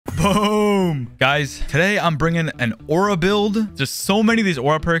Boom. Guys, today I'm bringing an aura build. Just so many of these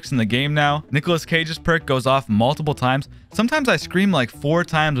aura perks in the game now. Nicolas Cage's perk goes off multiple times. Sometimes I scream like 4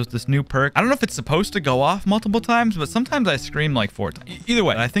 times with this new perk. I don't know if it's supposed to go off multiple times, but sometimes I scream like 4 times. Either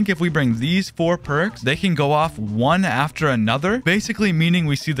way, I think if we bring these 4 perks, they can go off one after another, basically meaning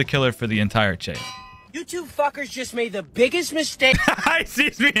we see the killer for the entire chase. You two fuckers just made the biggest mistake. He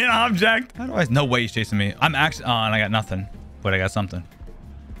sees me an object. How do I? No way he's chasing me. I'm actually on. I got nothing. But I got something.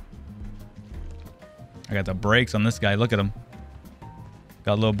 I got the brakes on this guy. Look at him.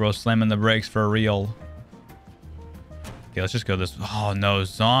 Got little bro slamming the brakes for real. Okay, let's just go this. Oh no,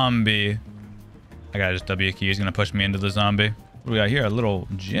 zombie. I gotta just W key. He's gonna push me into the zombie. What do we got here? A little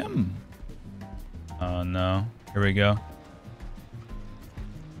gym. Oh no. Here we go.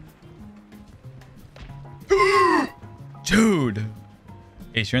 Dude.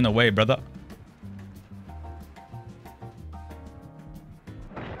 Ace, you're in the way, brother.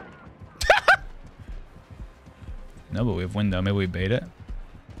 No, but we have window. Maybe we bait it.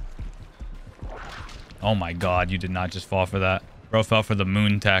 Oh my god, you did not just fall for that. Bro fell for the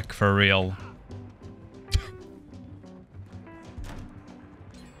moon tech for real.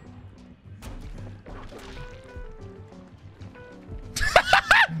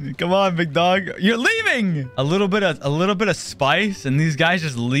 Come on, big dog. You're leaving. A little bit of spice, and these guys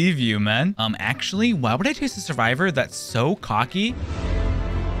just leave you, man. Actually, why would I chase a survivor that's so cocky?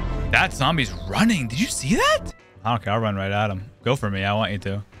 That zombie's running. Did you see that? I don't care. I'll run right at him. Go for me. I want you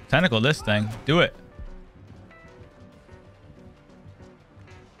to. Tentacle this thing. Do it.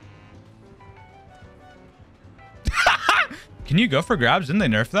 Can you go for grabs? Didn't they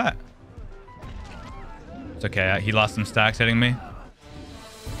nerf that? It's okay. He lost some stacks hitting me.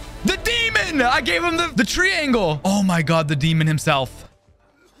 The demon! I gave him the triangle. Oh my god, the demon himself.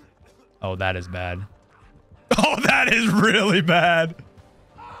 Oh, that is bad. Oh, that is really bad.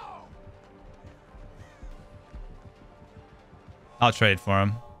 I'll trade for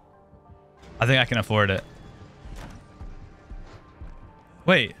him. I think I can afford it.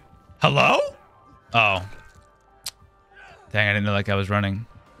 Wait. Hello? Oh. Dang, I didn't know like I was running.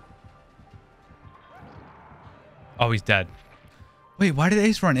 Oh, he's dead. Wait, why did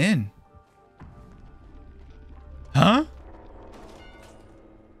Ace run in? Huh?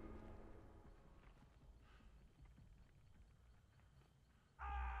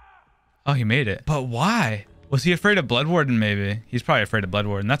 Oh, he made it. But why? Was he afraid of Bloodwarden, maybe? He's probably afraid of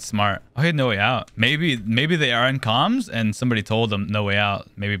Bloodwarden. That's smart. Oh, he had no way out. Maybe they are in comms and somebody told them no way out.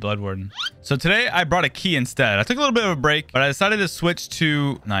 Maybe Bloodwarden. So today I brought a key instead. I took a little bit of a break, but I decided to switch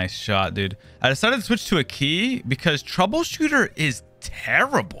to... Nice shot, dude. I decided to switch to a key because Troubleshooter is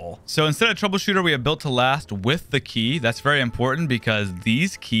terrible. So instead of Troubleshooter, we have Built to Last with the key. That's very important because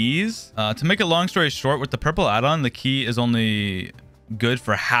these keys... to make a long story short, with the purple add-on, the key is only... good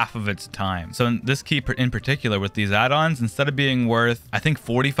for half of its time. So in this key in particular with these add-ons, instead of being worth I think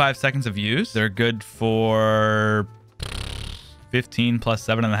 45 seconds of use, they're good for 15 plus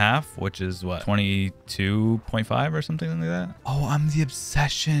 7.5, which is what, 22.5 or something like that. Oh, I'm the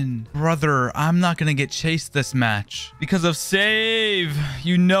obsession, brother. I'm not gonna get chased this match because of save.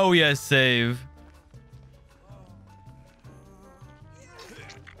 You know he has save.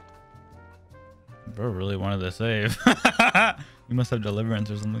 Bro really wanted to save. You must have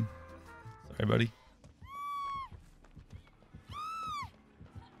deliverance or something. Sorry, buddy.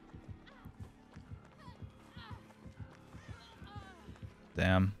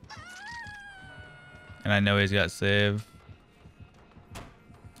 Damn. And I know he's got save.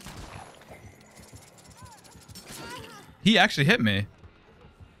 He actually hit me.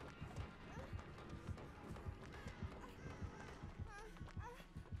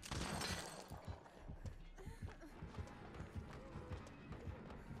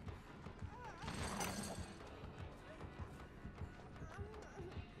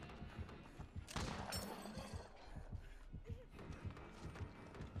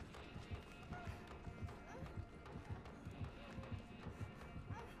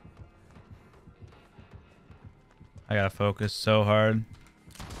 I gotta focus so hard.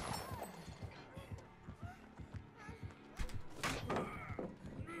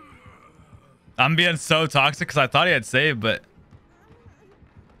 I'm being so toxic because I thought he had saved, but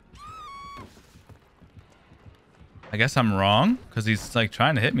I guess I'm wrong because he's like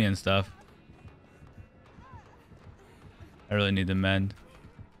trying to hit me and stuff. I really need to mend.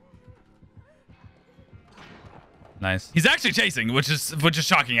 Nice. He's actually chasing, which is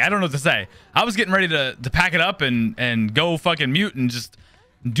shocking. I don't know what to say. I was getting ready to pack it up and go fucking mute and just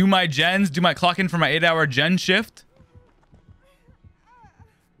do my gens, do my clock in for my 8-hour gen shift.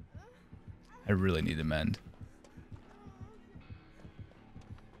 I really need to mend.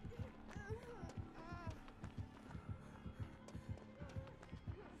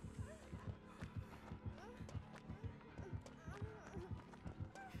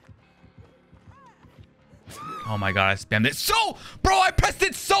 Oh my god, I spammed it. Bro, I pressed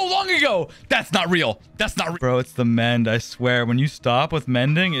it so long ago. That's not real. That's not real. Bro, it's the mend. I swear. When you stop with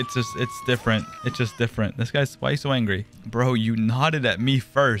mending, it's different. It's just different. This guy's, why are you so angry? Bro, you nodded at me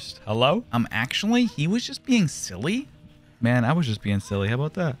first. Hello? Actually, he was just being silly. Man, I was just being silly. How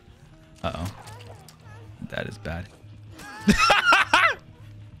about that? Uh-oh. That is bad.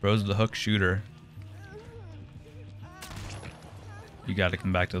 Bro's the hook shooter. You got to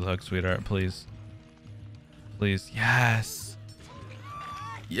come back to the hook, sweetheart, please. Please. Yes.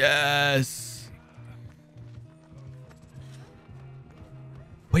 Yes.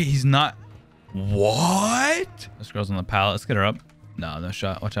 Wait, he's not. What? This girl's on the pallet. Let's get her up. No, no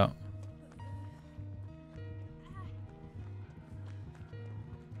shot. Watch out.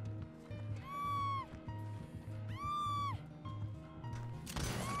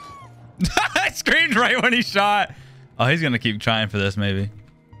 I screamed right when he shot. Oh, he's going to keep trying for this, maybe.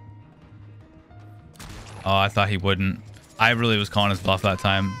 Oh, I thought he wouldn't. I really was calling his bluff that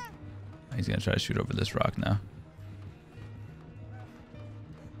time. He's going to try to shoot over this rock now.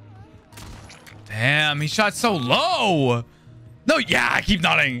 Damn, he shot so low. No, yeah, I keep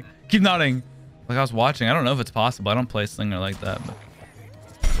nodding. Keep nodding. Like I was watching. I don't know if it's possible. I don't play Slinger like that. But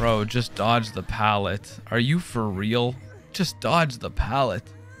bro, just dodge the pallet. Are you for real? Just dodge the pallet.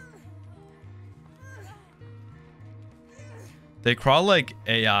 They crawl like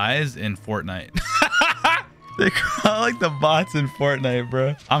AIs in Fortnite. They crawl like the bots in Fortnite,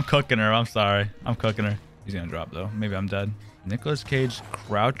 bro. I'm cooking her. I'm sorry. I'm cooking her. He's gonna drop though. Maybe I'm dead. Nicolas Cage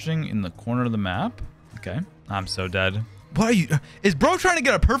crouching in the corner of the map. Okay. I'm so dead. What are you? Is bro trying to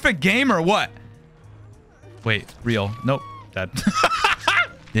get a perfect game or what? Wait, real. Nope. Dead.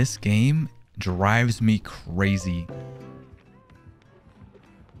 This game drives me crazy.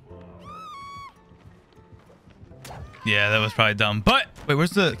 Yeah, that was probably dumb. But wait, where's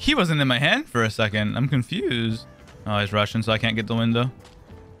the key? Wasn't in my hand for a second. I'm confused. Oh, he's rushing, so I can't get the window.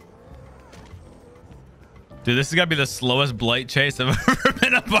 Dude, this is gotta be the slowest blight chase I've ever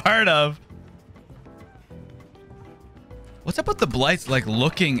been a part of. What's up with the blights like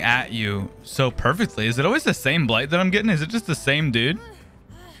looking at you so perfectly? Is it always the same blight that I'm getting? Is it just the same dude?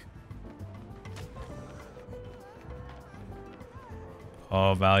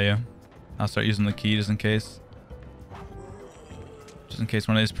 Oh, value. I'll start using the key just in case. Just in case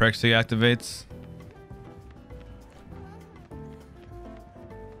one of these perks deactivates.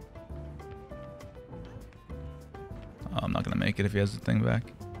 Oh, I'm not gonna make it if he has the thing back.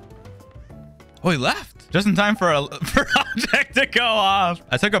 Oh, he left just in time for object to go off.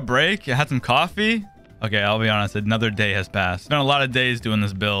 I took a break. I had some coffee. Okay, I'll be honest. Another day has passed. Spent a lot of days doing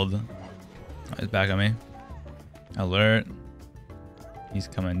this build. Oh, he's back on me. Alert. He's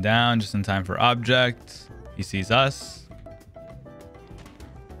coming down just in time for object. He sees us.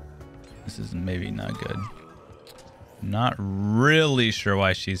 This is maybe not good. Not really sure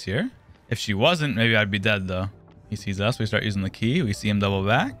why she's here. If she wasn't, maybe I'd be dead though. He sees us. We start using the key. We see him double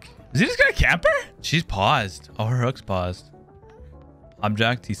back. Is he just gonna camp her? She's paused. Oh, her hook's paused.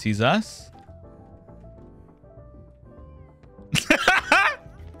 Object. He sees us.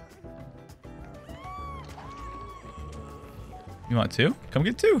 You want two? Come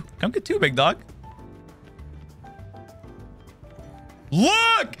get two. Come get two, big dog.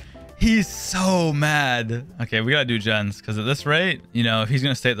 Look! He's so mad. Okay, we gotta do gens because at this rate, you know, if he's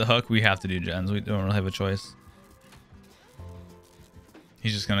gonna stay at the hook, we have to do gens. We don't really have a choice.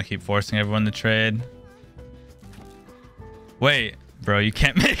 He's just gonna keep forcing everyone to trade. Wait, bro, you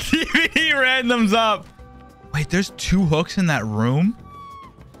can't make TVD randoms up. Wait, there's two hooks in that room?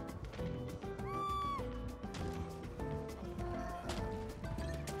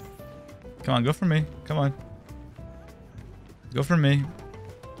 Come on, go for me. Come on. Go for me.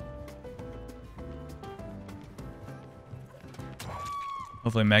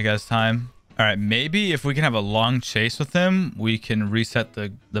 Hopefully Meg has time. All right, maybe if we can have a long chase with him, we can reset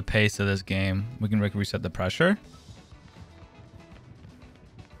the pace of this game. We can reset the pressure.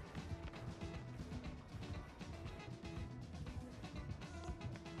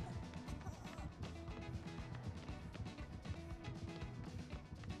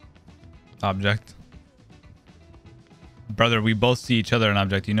 Object. Brother, we both see each other in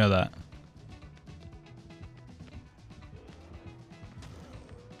object. You know that.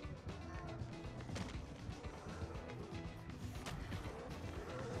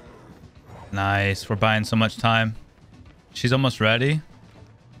 Nice. We're buying so much time. She's almost ready.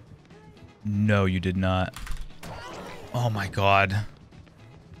 No, you did not. Oh my god.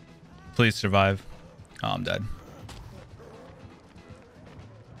 Please survive. Oh, I'm dead.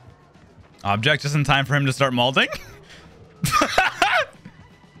 Object just in time for him to start molding.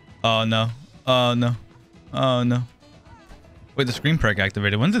 Oh no. Oh no. Oh, no. Wait, the screen perk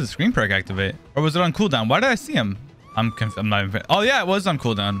activated. When did the screen perk activate? Or was it on cooldown? Why did I see him? I'm not even... Oh, yeah, it was on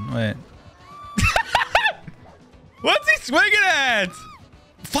cooldown. Wait. What's he swinging at?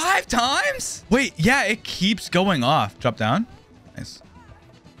 5 times? Wait, yeah, it keeps going off. Drop down. Nice.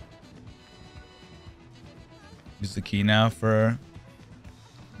 Use the key now for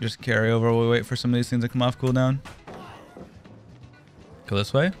just carry over while we wait for some of these things to come off cooldown. Go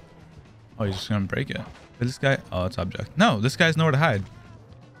this way. Oh, you're just gonna break it. But this guy, oh, it's object. No, this guy's nowhere to hide.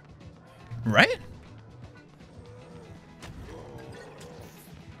 Right?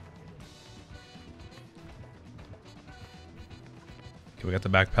 Okay, we got the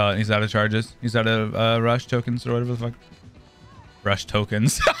back pallet. He's out of charges. He's out of rush tokens or whatever the fuck. Rush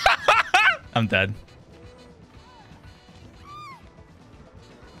tokens. I'm dead.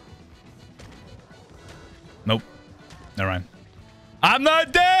 Nope. Never mind. I'm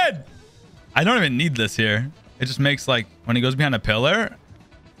not dead. I don't even need this here. It just makes like when he goes behind a pillar,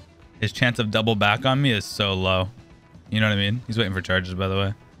 his chance of double back on me is so low. You know what I mean? He's waiting for charges, by the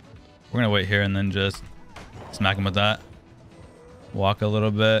way. We're going to wait here and then just smack him with that. Walk a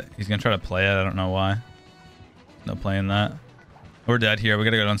little bit. He's going to try to play it. I don't know why. No playing that. We're dead here. We got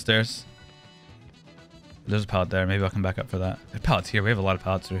to go downstairs. There's a pallet there. Maybe I'll come back up for that. There's pallets here. We have a lot of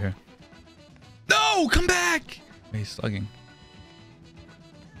pallets over here. No, come back. Wait, he's slugging.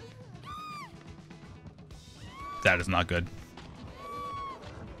 That is not good.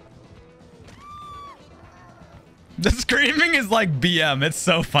 The screaming is like BM. It's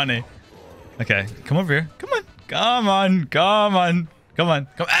so funny. Okay, come over here. Come on. Come on. Come on. Come on.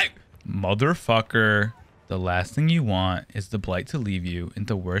 Come on. Hey! Motherfucker. The last thing you want is the blight to leave you in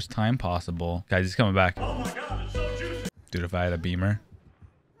the worst time possible. Guys, he's coming back. Oh my God, it's so juicy. Dude, if I had a beamer.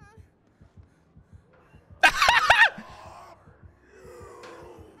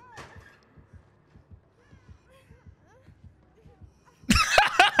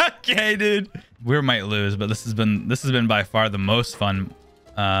 Okay, dude. We might lose, but this has been by far the most fun.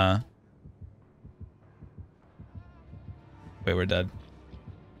 Wait, we're dead.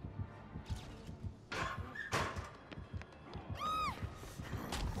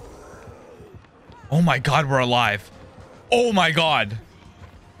 Oh my God, we're alive. Oh my God.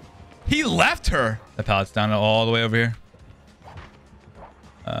 He left her. The pallet's down all the way over here.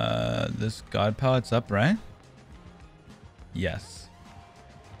 This God pallet's up, right? Yes.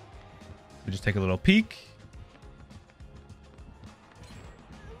 We just take a little peek.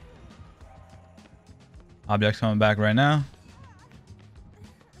 Object's coming back right now.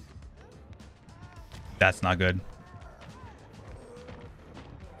 That's not good.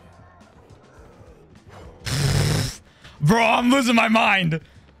 Bro, I'm losing my mind.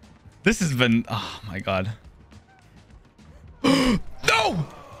 This has been... Oh, my God. No!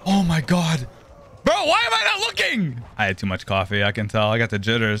 Oh, my God. Bro, why am I not looking? I had too much coffee. I can tell. I got the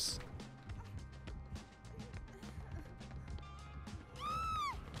jitters.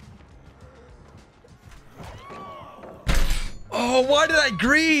 Oh, why did I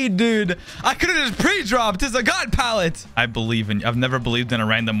greed, dude? I could have just pre-dropped. It's a God pallet. I believe in you. I've never believed in a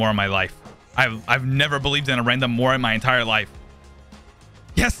random war in my life. I've never believed in a random war in my entire life.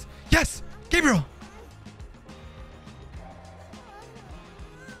 Yes, yes, Gabriel.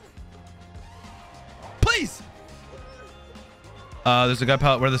 Please. There's a God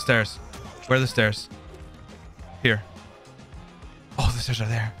pallet. Where are the stairs? Where are the stairs? Here. Oh, the stairs are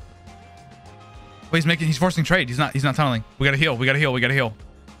there. Wait, he's forcing trade. He's not tunneling. We gotta heal. We gotta heal. We gotta heal.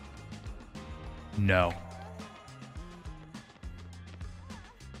 No.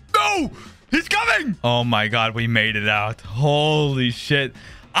 No! He's coming! Oh my God, we made it out. Holy shit.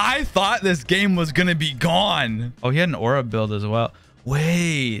 I thought this game was gonna be gone. Oh, he had an aura build as well.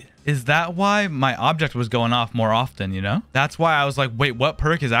 Wait, is that why my object was going off more often, you know? That's why I was like, wait, what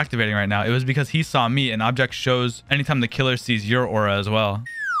perk is activating right now? It was because he saw me and object shows anytime the killer sees your aura as well.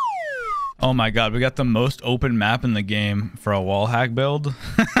 Oh my God, we got the most open map in the game for a wall hack build.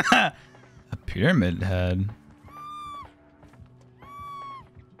 A pyramid head.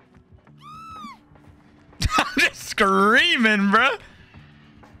 I'm just screaming, bro.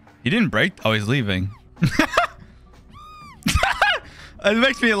 He didn't break. Oh, he's leaving. It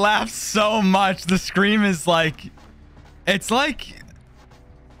makes me laugh so much. The scream is like, it's like,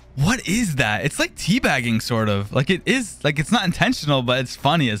 what is that? It's like teabagging, sort of. Like it is, like it's not intentional, but it's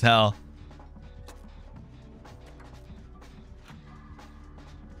funny as hell.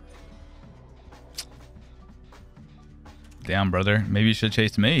 Damn, brother. Maybe you should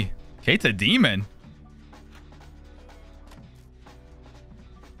chase me. Kate's a demon.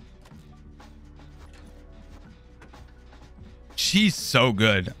 She's so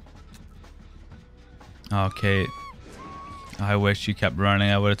good. Oh, Kate. I wish you kept running.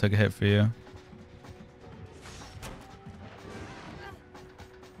 I would have took a hit for you.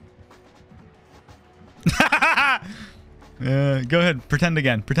 Go ahead. Pretend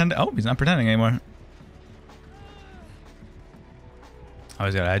again. Pretend. Oh, he's not pretending anymore. Oh,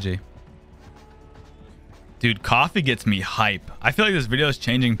 he's got edgy. Dude, coffee gets me hype. I feel like this video is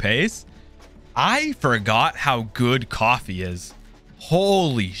changing pace. I forgot how good coffee is.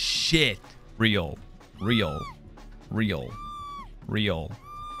 Holy shit. Real. Real. Real. Real.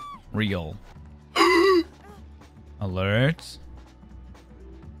 Real. Alert.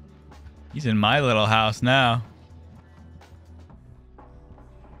 He's in my little house now.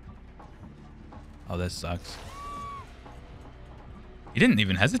 Oh, this sucks. He didn't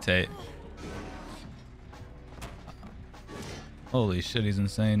even hesitate. Holy shit, he's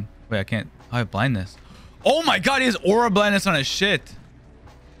insane. Wait, I can't. I have blindness. Oh my god, he has aura blindness on his shit.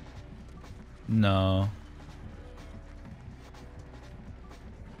 No.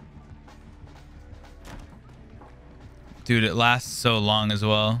 Dude, it lasts so long as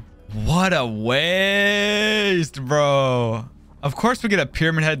well. What a waste, bro. Of course we get a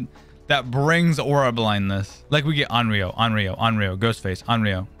pyramid head that brings aura blindness. Like we get Onryo, Onryo, Onryo, Ghostface,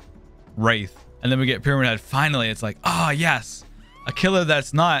 Onryo, Wraith. And then we get pyramid head. Finally, it's like, ah, oh, yes. A killer that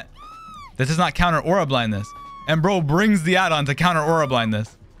does not counter aura blindness. And bro brings the add-on to counter aura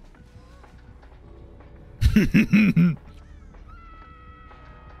blindness. I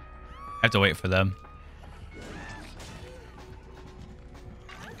have to wait for them.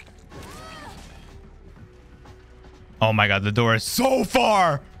 Oh my god, the door is so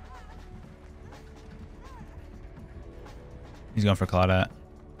far. He's going for Claudette.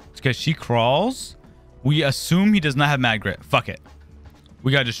 It's because she crawls. We assume he does not have Mad Grit. Fuck it.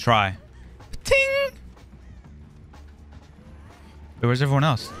 We gotta just try. Ting! Wait, where's everyone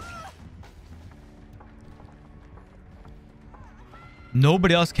else?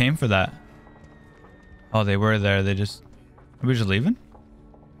 Nobody else came for that. Oh, they were there. They just... Are we just leaving?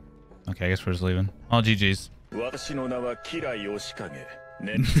 Okay, I guess we're just leaving. All GG's. What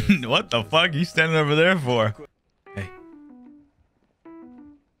the fuck are you standing over there for? Hey.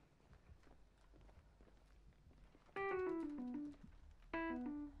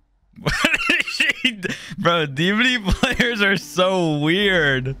 What is she? Bro, DBD players are so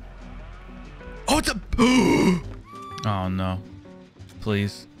weird. Oh, it's a... Oh, no.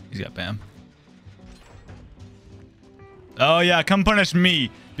 Please. He's got Bam. Oh, yeah. Come punish me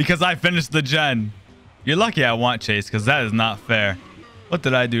because I finished the gen. You're lucky I want Chase because that is not fair. What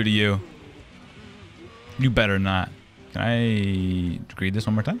did I do to you? You better not. Can I read this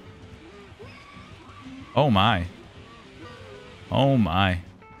one more time? Oh, my. Oh, my.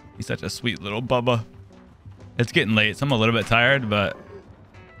 He's such a sweet little Bubba. It's getting late, so I'm a little bit tired, but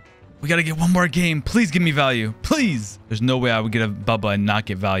we got to get one more game. Please give me value. Please. There's no way I would get a Bubba and not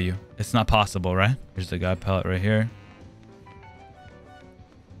get value. It's not possible, right? Here's the guy pellet right here.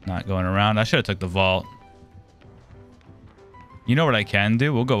 Not going around. I should have took the vault. You know what I can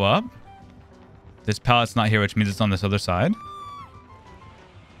do? We'll go up. This pallet's not here, which means it's on this other side.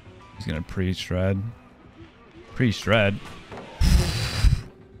 He's going to pre-shred. Pre-shred.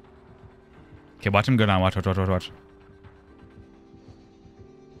 Okay, watch him go down. Watch, watch, watch, watch, watch.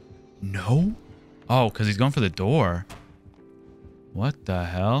 No? Oh, because he's going for the door. What the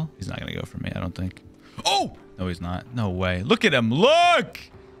hell? He's not going to go for me, I don't think. Oh! No, he's not. No way. Look at him. Look!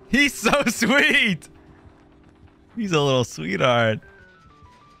 He's so sweet. He's a little sweetheart.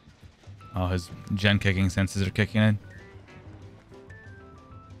 Oh, his gen kicking senses are kicking in.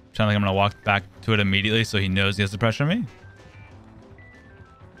 Sounds like I'm going to walk back to it immediately so he knows he has to pressure me.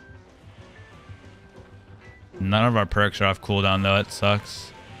 None of our perks are off cooldown, though. It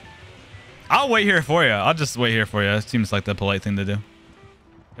sucks. I'll wait here for you. I'll just wait here for you. It seems like the polite thing to do.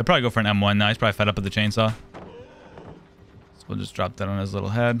 He'll probably go for an M1 now. He's probably fed up with the chainsaw. So we'll just drop that on his little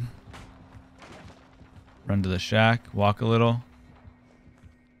head. Run to the shack. Walk a little.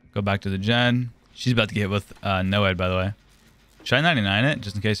 Go back to the gen. She's about to get hit with Noed, by the way. Should I 99 it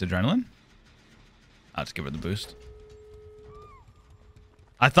just in case adrenaline? I'll just give her the boost.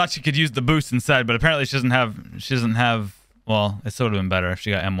 I thought she could use the boost instead, but apparently she doesn't have. Well, it still would have been better if she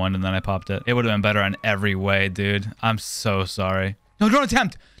got M1 and then I popped it. It would have been better on every way, dude. I'm so sorry. No, don't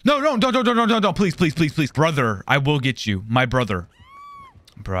attempt. No, don't. Please, please, please, please. Brother, I will get you. My brother.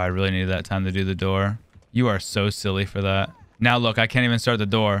 Bro, I really needed that time to do the door. You are so silly for that. Now look, I can't even start the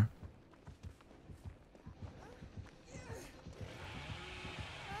door.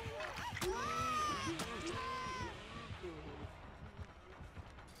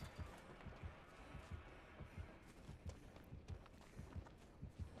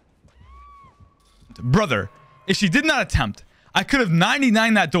 brother, if she did not attempt, I could have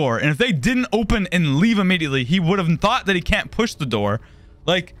 99 that door. And if they didn't open and leave immediately, he would have thought that he can't push the door.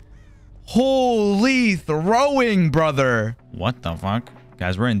 Like, holy throwing, brother. What the fuck?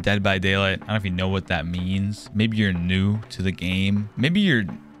 Guys, we're in Dead by Daylight. I don't know if you know what that means. Maybe you're new to the game. Maybe you're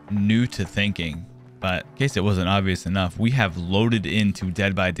new to thinking. But in case it wasn't obvious enough, we have loaded into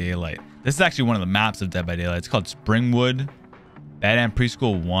Dead by Daylight. This is actually one of the maps of Dead by Daylight. It's called Springwood Bad Ant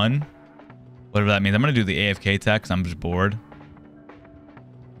Preschool 1. Whatever that means. I'm going to do the AFK tech because I'm just bored.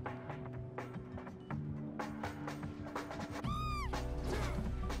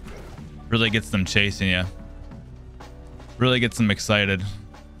 Really gets them chasing you. Really gets them excited.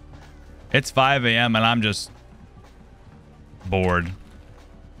 It's 5 a.m. and I'm just bored.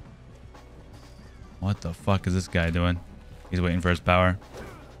 What the fuck is this guy doing? He's waiting for his power.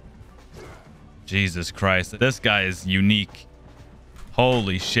 Jesus Christ. This guy is unique.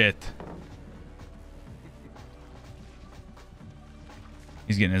 Holy shit.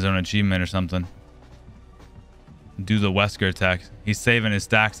 He's getting his own achievement or something. Do the Wesker attack. He's saving his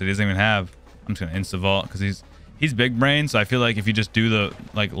stacks that he doesn't even have. I'm just gonna insta vault because he's big brain, so I feel like if you just do the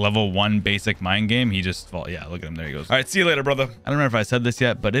like level 1 basic mind game, he just fall. Yeah, look at him, there he goes. All right, see you later, brother. I don't know if I said this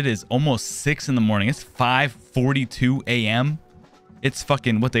yet, but it is almost 6 in the morning. It's 5:42 a.m. It's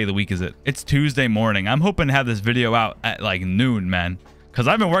fucking, what day of the week is it? It's Tuesday morning. I'm hoping to have this video out at like noon, man, because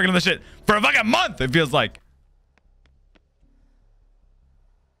I've been working on this shit for a fucking month, it feels like.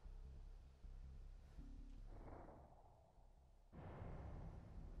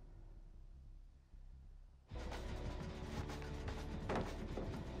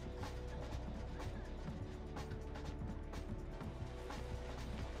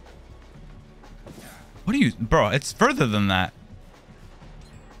 What are you, bro? It's further than that.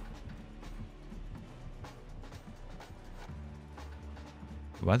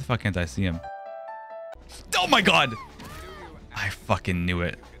 Why the fuck can't I see him? Oh my god! I fucking knew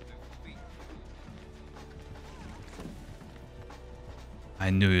it. I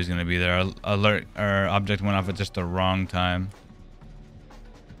knew he was gonna be there. Alert or object went off at just the wrong time.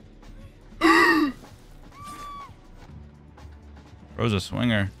 Bro's a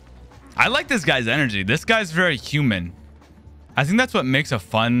swinger. I like this guy's energy. This guy's very human. I think that's what makes a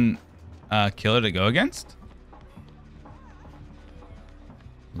fun killer to go against.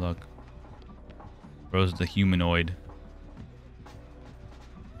 Look. Bro's the humanoid.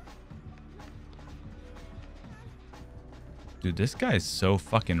 Dude, this guy is so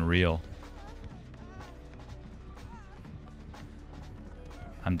fucking real.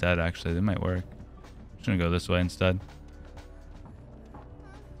 I'm dead, actually. That might work. I'm just gonna go this way instead.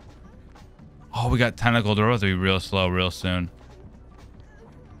 Oh, we got tentacled. We're about to be real slow real soon.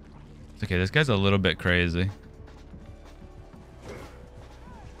 It's okay. This guy's a little bit crazy.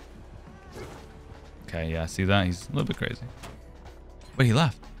 Okay, yeah. See that? He's a little bit crazy. Wait, he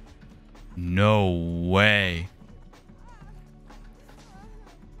left. No way.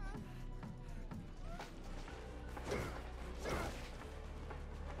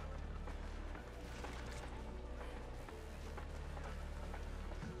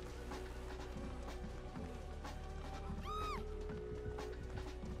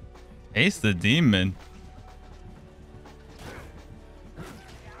 Ace the demon.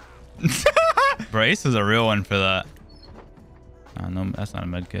 Bro, Ace is a real one for that. Oh, no, that's not a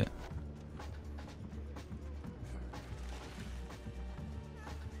med kit.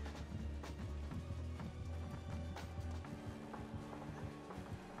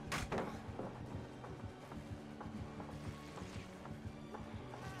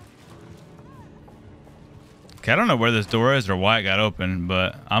 Okay, I don't know where this door is or why it got open,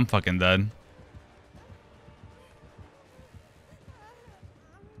 but I'm fucking dead.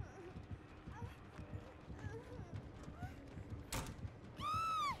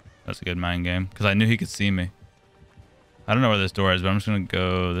 That's a good mind game, because I knew he could see me. I don't know where this door is, but I'm just going to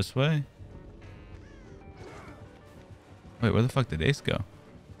go this way. Wait, where the fuck did Ace go?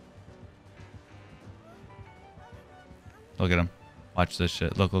 Look at him. Watch this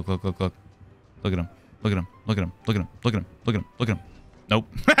shit. Look, look, look, look, look. Look at him. Look at him. Look at him. Look at him. Look at him. Look at him. Look at him. Nope.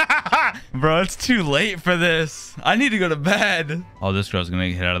 Bro, it's too late for this. I need to go to bed. Oh, this girl's gonna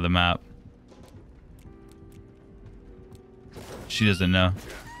get hit out of the map. She doesn't know.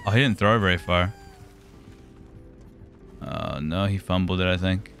 Oh, he didn't throw her very far. Oh, no. He fumbled it, I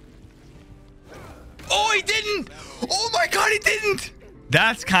think. Oh, he didn't. Oh, my God, he didn't.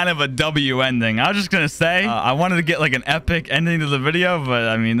 That's kind of a W ending. I was just gonna say I wanted to get like an epic ending to the video, but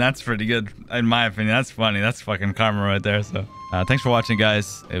I mean that's pretty good in my opinion. That's funny. That's fucking karma right there. So thanks for watching,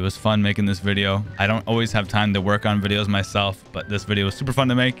 guys. It was fun making this video. I don't always have time to work on videos myself, but this video was super fun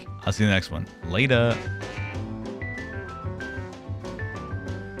to make. I'll see you in the next one. Later.